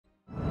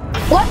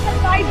What's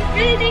up, guys?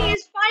 Building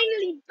is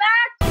finally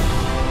back.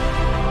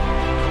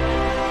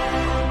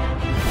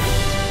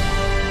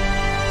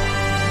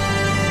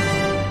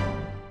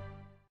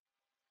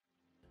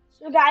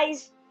 So,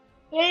 guys,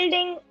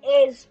 building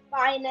is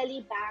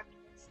finally back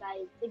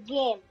inside the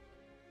game.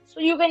 So,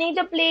 you can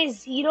either play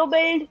zero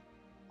build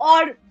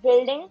or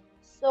building.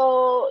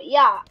 So,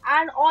 yeah,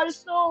 and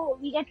also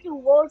we get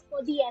to vote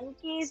for the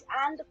MKs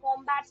and the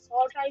combat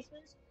assault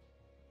rifles.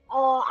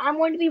 I'm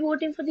going to be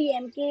voting for the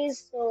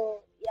MKs.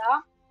 So,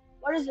 yeah,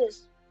 what is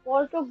this?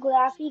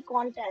 Photography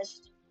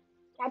contest.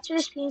 Capture a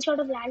screenshot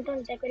of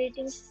lantern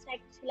decorating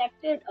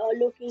selected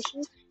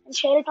locations and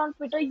share it on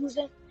Twitter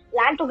using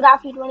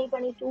Lantography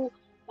 2022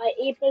 by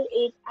April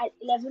 8th at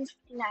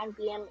 11:59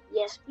 p.m.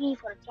 EST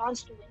for a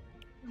chance to win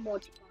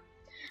emoticon.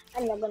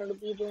 I'm not going to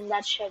be doing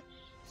that shit.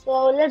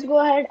 So let's go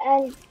ahead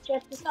and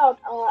check this out.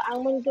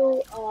 I'm going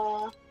to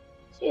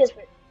see this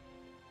bit.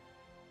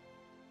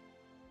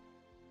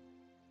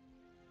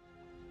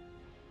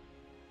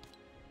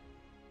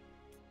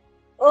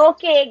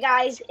 Okay,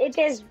 guys, it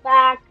is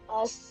back.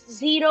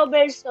 Zero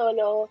build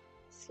solo,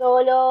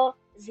 zero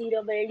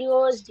build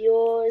duos,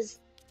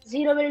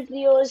 zero build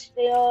trios,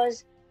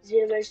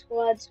 zero build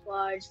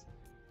squads.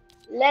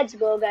 Let's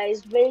go,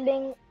 guys.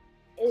 Building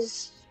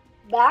is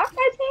back,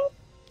 I think.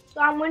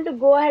 So I'm going to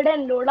go ahead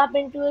and load up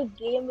into a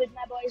game with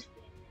my boys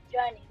playing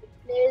Journey with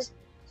players.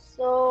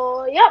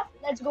 So, yep,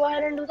 let's go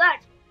ahead and do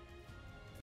that.